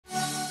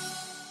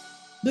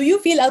Do you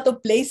feel out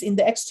of place in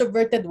the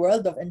extroverted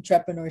world of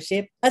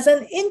entrepreneurship? As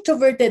an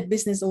introverted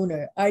business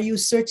owner, are you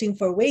searching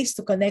for ways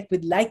to connect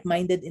with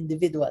like-minded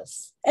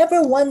individuals?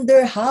 Ever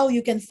wonder how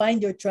you can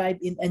find your tribe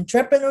in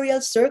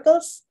entrepreneurial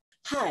circles?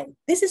 Hi,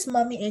 this is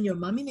Mommy and your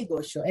Mommy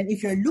Negosyo, and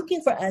if you're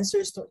looking for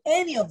answers to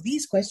any of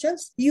these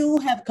questions, you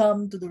have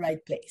come to the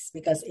right place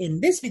because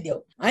in this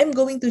video, I'm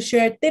going to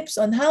share tips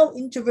on how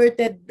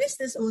introverted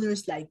business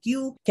owners like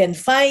you can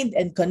find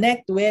and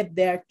connect with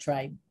their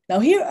tribe. Now,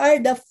 here are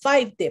the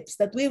 5 tips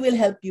that we will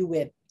help you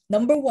with.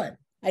 Number 1,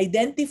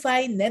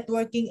 identify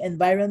networking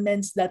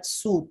environments that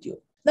suit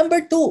you.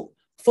 Number 2,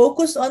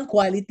 focus on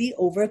quality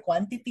over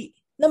quantity.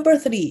 Number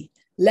 3,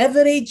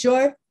 leverage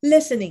your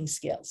listening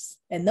skills.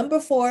 And number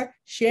 4,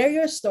 share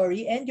your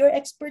story and your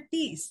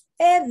expertise.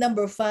 And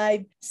number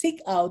 5,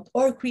 seek out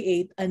or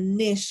create a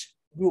niche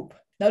group.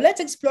 Now,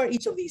 let's explore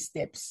each of these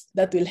tips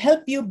that will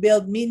help you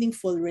build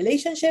meaningful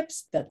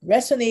relationships that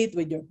resonate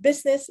with your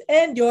business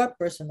and your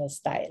personal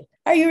style.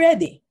 Are you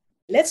ready?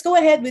 Let's go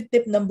ahead with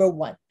tip number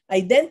 1.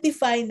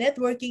 Identify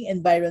networking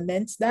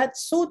environments that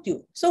suit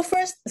you. So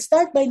first,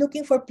 start by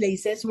looking for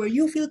places where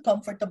you feel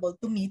comfortable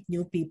to meet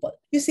new people.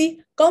 You see,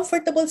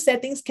 comfortable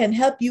settings can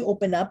help you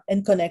open up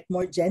and connect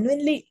more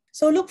genuinely.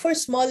 So look for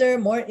smaller,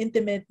 more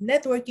intimate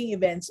networking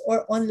events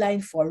or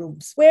online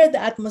forums where the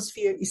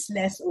atmosphere is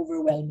less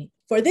overwhelming.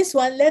 For this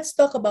one, let's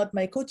talk about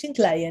my coaching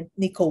client,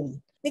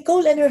 Nicole.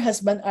 Nicole and her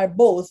husband are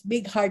both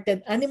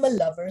big-hearted animal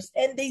lovers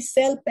and they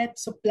sell pet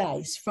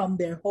supplies from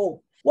their home.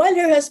 While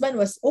her husband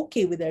was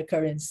okay with their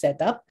current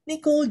setup,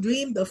 Nicole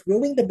dreamed of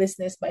growing the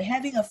business by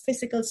having a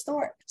physical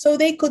store so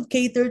they could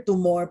cater to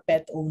more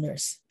pet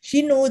owners.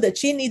 She knew that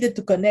she needed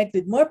to connect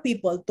with more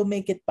people to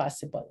make it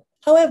possible.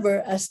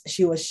 However, as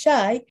she was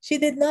shy, she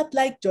did not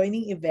like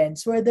joining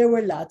events where there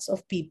were lots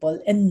of people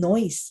and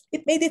noise.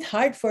 It made it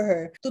hard for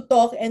her to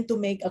talk and to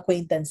make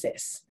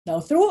acquaintances.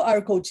 Now, through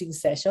our coaching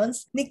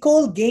sessions,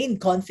 Nicole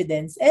gained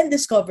confidence and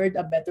discovered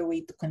a better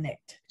way to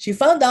connect. She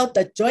found out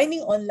that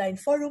joining online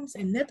forums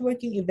and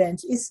networking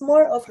events is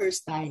more of her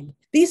style.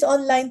 These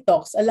online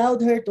talks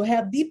allowed her to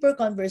have deeper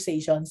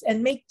conversations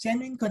and make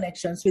genuine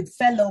connections with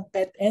fellow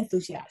pet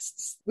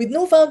enthusiasts. With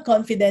newfound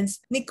confidence,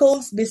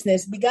 Nicole's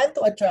business began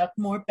to attract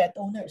more pet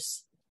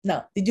owners.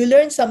 Now, did you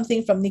learn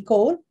something from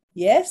Nicole?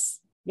 Yes?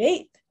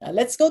 Great. Now,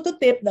 let's go to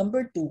tip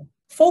number 2.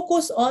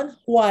 Focus on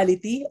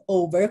quality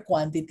over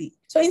quantity.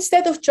 So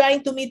instead of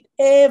trying to meet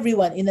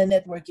everyone in a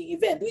networking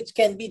event, which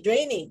can be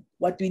draining,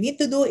 what we need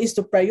to do is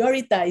to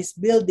prioritize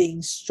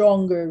building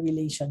stronger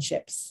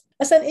relationships.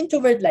 As an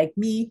introvert like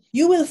me,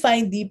 you will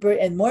find deeper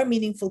and more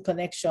meaningful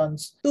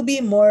connections to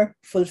be more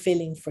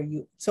fulfilling for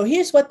you. So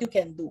here's what you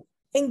can do.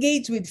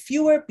 Engage with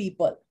fewer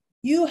people.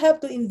 You have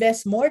to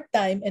invest more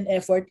time and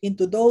effort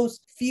into those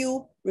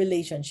few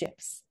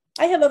relationships.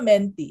 I have a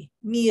mentee,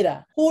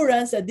 Mira, who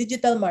runs a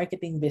digital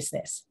marketing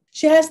business.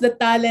 She has the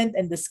talent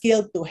and the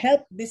skill to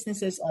help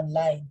businesses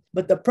online.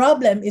 But the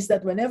problem is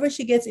that whenever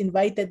she gets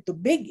invited to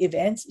big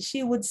events,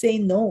 she would say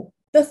no.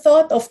 The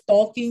thought of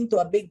talking to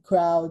a big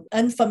crowd,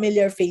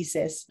 unfamiliar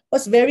faces,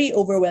 was very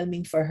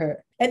overwhelming for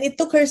her. And it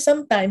took her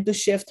some time to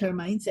shift her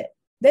mindset.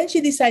 Then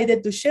she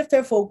decided to shift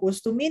her focus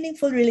to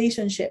meaningful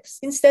relationships.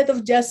 Instead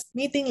of just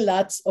meeting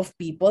lots of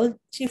people,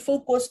 she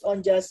focused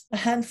on just a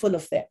handful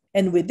of them.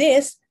 And with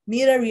this,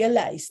 Mira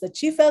realized that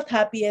she felt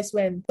happiest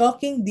when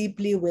talking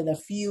deeply with a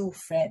few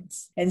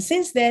friends. And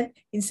since then,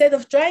 instead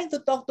of trying to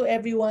talk to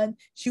everyone,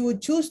 she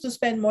would choose to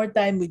spend more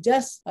time with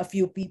just a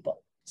few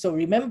people. So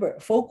remember,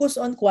 focus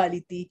on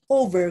quality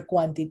over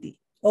quantity.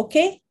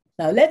 Okay?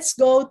 Now let's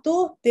go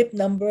to tip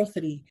number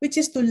 3, which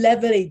is to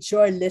leverage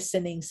your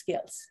listening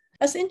skills.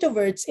 As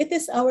introverts, it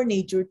is our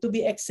nature to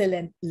be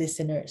excellent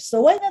listeners.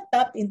 So why not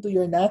tap into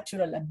your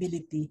natural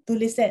ability to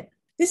listen?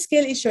 This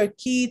skill is your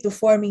key to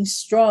forming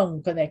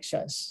strong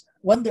connections.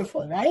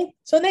 Wonderful, right?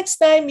 So next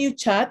time you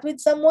chat with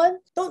someone,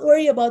 don't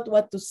worry about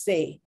what to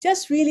say.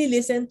 Just really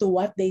listen to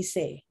what they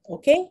say,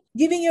 okay?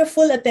 Giving your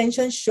full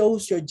attention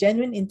shows your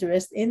genuine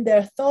interest in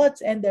their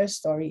thoughts and their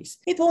stories.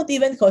 It won't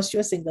even cost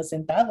you a single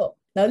centavo.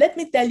 Now, let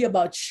me tell you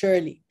about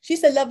Shirley.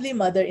 She's a lovely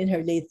mother in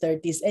her late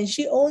 30s and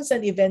she owns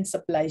an event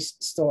supplies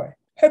store.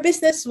 Her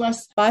business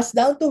was passed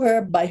down to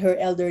her by her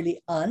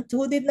elderly aunt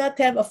who did not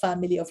have a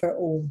family of her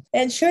own.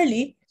 And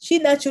Shirley, she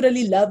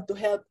naturally loved to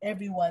help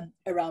everyone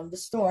around the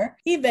store,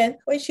 even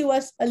when she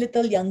was a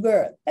little young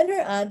girl. And her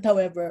aunt,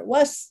 however,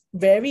 was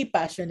very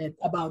passionate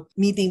about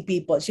meeting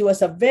people. She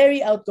was a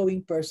very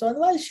outgoing person,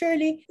 while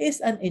Shirley is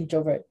an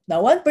introvert.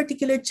 Now, one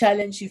particular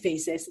challenge she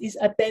faces is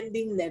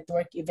attending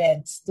network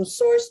events to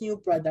source new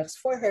products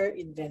for her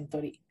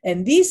inventory.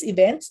 And these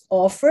events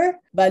offer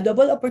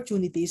valuable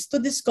opportunities to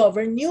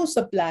discover new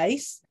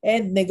supplies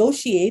and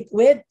negotiate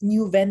with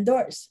new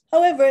vendors.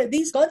 However,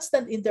 these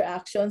constant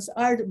interactions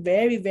are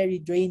very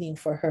draining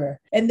for her.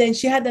 And then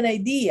she had an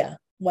idea.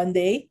 One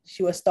day,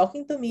 she was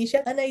talking to me. She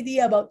had an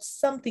idea about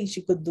something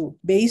she could do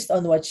based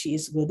on what she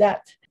is good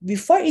at.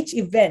 Before each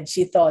event,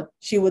 she thought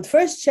she would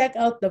first check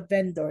out the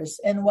vendors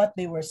and what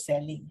they were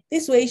selling.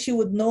 This way, she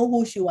would know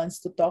who she wants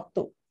to talk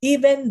to.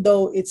 Even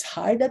though it's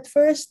hard at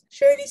first,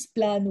 Shirley's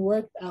plan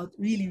worked out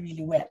really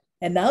well.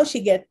 And now she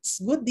gets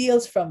good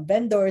deals from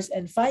vendors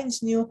and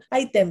finds new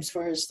items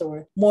for her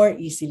store more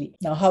easily.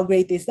 Now, how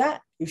great is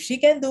that? If she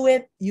can do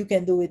it, you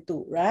can do it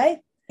too, right?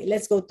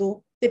 Let's go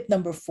to tip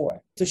number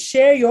 4, to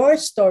share your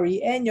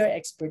story and your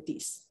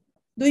expertise.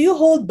 Do you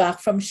hold back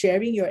from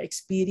sharing your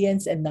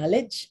experience and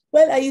knowledge?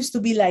 Well, I used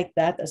to be like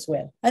that as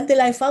well, until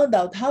I found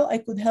out how I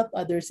could help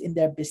others in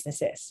their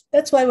businesses.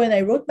 That's why when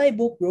I wrote my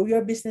book, Grow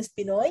Your Business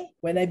Pinoy,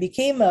 when I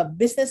became a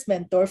business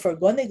mentor for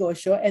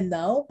Negosyo, and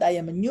now I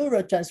am a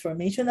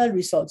neurotransformational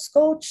results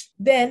coach,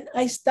 then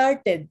I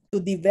started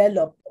to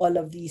develop all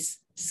of these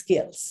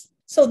skills.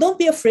 So don't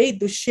be afraid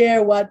to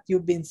share what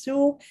you've been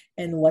through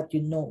and what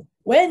you know.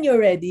 When you're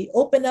ready,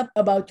 open up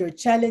about your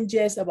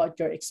challenges, about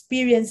your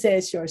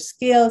experiences, your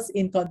skills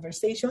in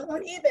conversation,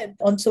 or even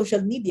on social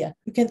media.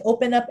 You can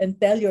open up and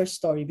tell your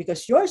story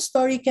because your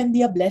story can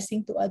be a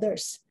blessing to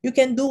others. You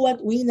can do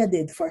what Weena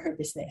did for her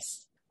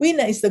business.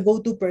 Weena is the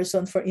go-to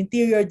person for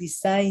interior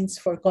designs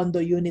for condo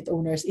unit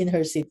owners in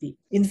her city.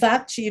 In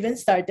fact, she even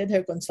started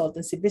her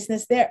consultancy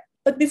business there.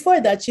 But before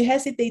that, she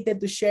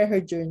hesitated to share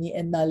her journey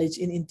and knowledge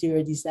in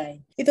interior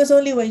design. It was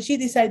only when she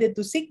decided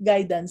to seek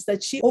guidance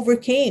that she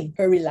overcame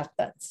her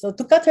reluctance. So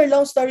to cut her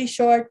long story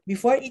short,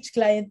 before each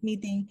client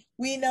meeting,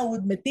 Weena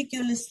would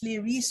meticulously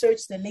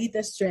research the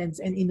latest trends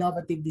and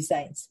innovative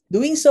designs.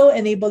 Doing so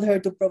enabled her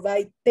to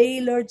provide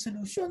tailored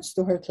solutions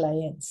to her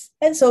clients.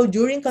 And so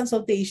during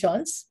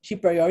consultations, she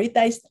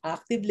prioritized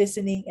active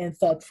listening and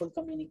thoughtful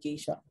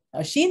communication.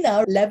 She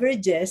now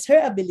leverages her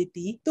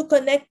ability to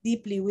connect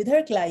deeply with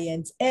her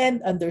clients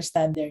and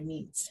understand their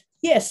needs.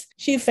 Yes,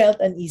 she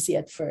felt uneasy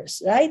at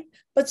first, right?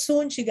 But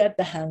soon she got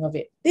the hang of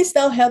it. This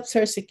now helps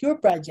her secure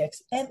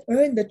projects and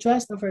earn the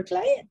trust of her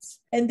clients.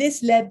 And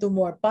this led to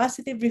more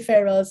positive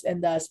referrals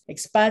and thus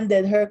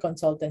expanded her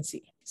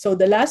consultancy. So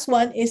the last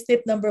one is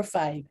tip number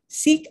 5.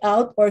 Seek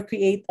out or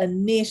create a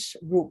niche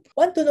group.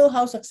 Want to know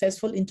how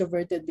successful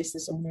introverted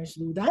business owners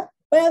do that?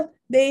 Well,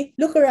 they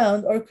look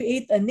around or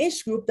create a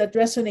niche group that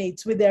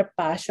resonates with their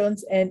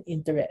passions and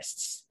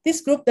interests.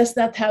 This group does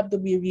not have to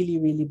be really,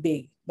 really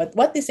big. But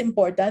what is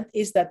important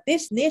is that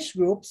these niche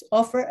groups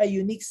offer a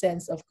unique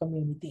sense of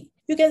community.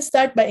 You can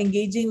start by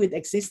engaging with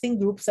existing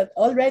groups that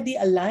already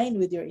align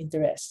with your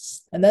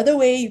interests. Another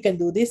way you can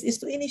do this is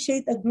to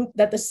initiate a group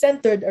that is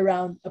centered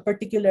around a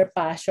particular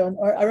passion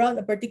or around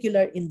a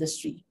particular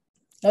industry.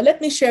 Now,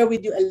 let me share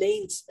with you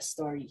Elaine's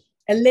story.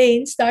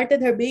 Elaine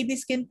started her baby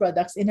skin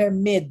products in her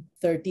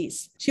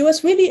mid-30s. She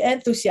was really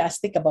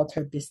enthusiastic about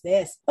her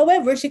business.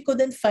 However, she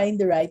couldn't find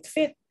the right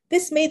fit.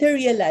 This made her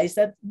realize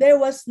that there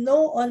was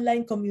no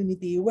online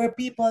community where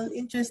people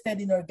interested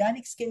in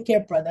organic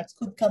skincare products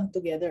could come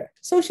together.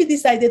 So she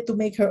decided to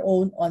make her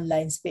own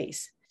online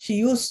space. She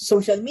used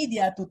social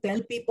media to tell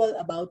people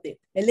about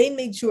it. Elaine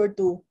made sure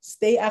to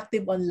stay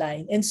active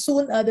online, and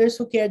soon others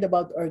who cared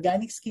about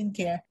organic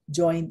skincare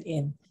joined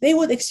in. They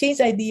would exchange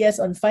ideas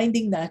on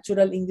finding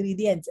natural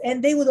ingredients,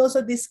 and they would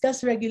also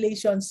discuss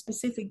regulations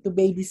specific to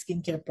baby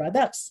skincare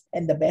products.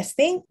 And the best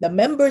thing, the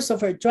members of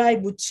her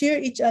tribe would cheer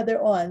each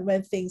other on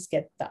when things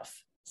get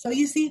tough. So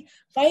you see,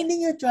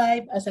 finding your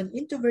tribe as an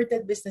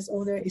introverted business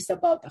owner is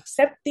about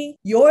accepting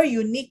your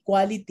unique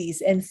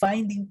qualities and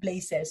finding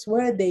places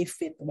where they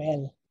fit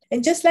well.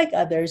 And just like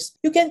others,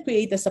 you can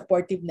create a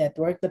supportive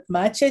network that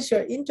matches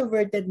your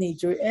introverted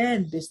nature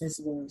and business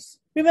goals.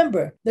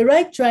 Remember, the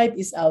right tribe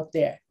is out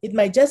there. It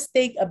might just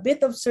take a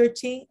bit of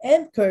searching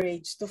and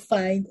courage to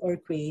find or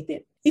create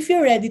it. If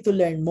you're ready to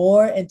learn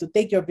more and to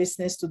take your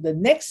business to the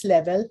next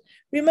level,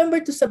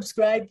 remember to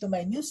subscribe to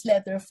my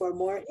newsletter for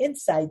more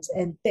insights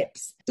and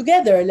tips.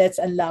 Together, let's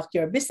unlock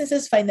your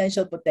business's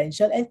financial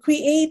potential and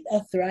create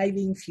a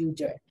thriving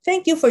future.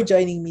 Thank you for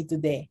joining me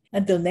today.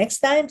 Until next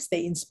time,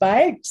 stay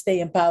inspired, stay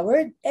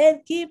empowered,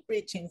 and keep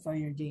reaching for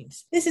your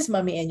dreams. This is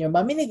Mommy and your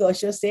Mommy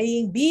Negosyo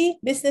saying, be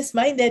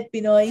business-minded,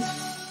 Pinoy.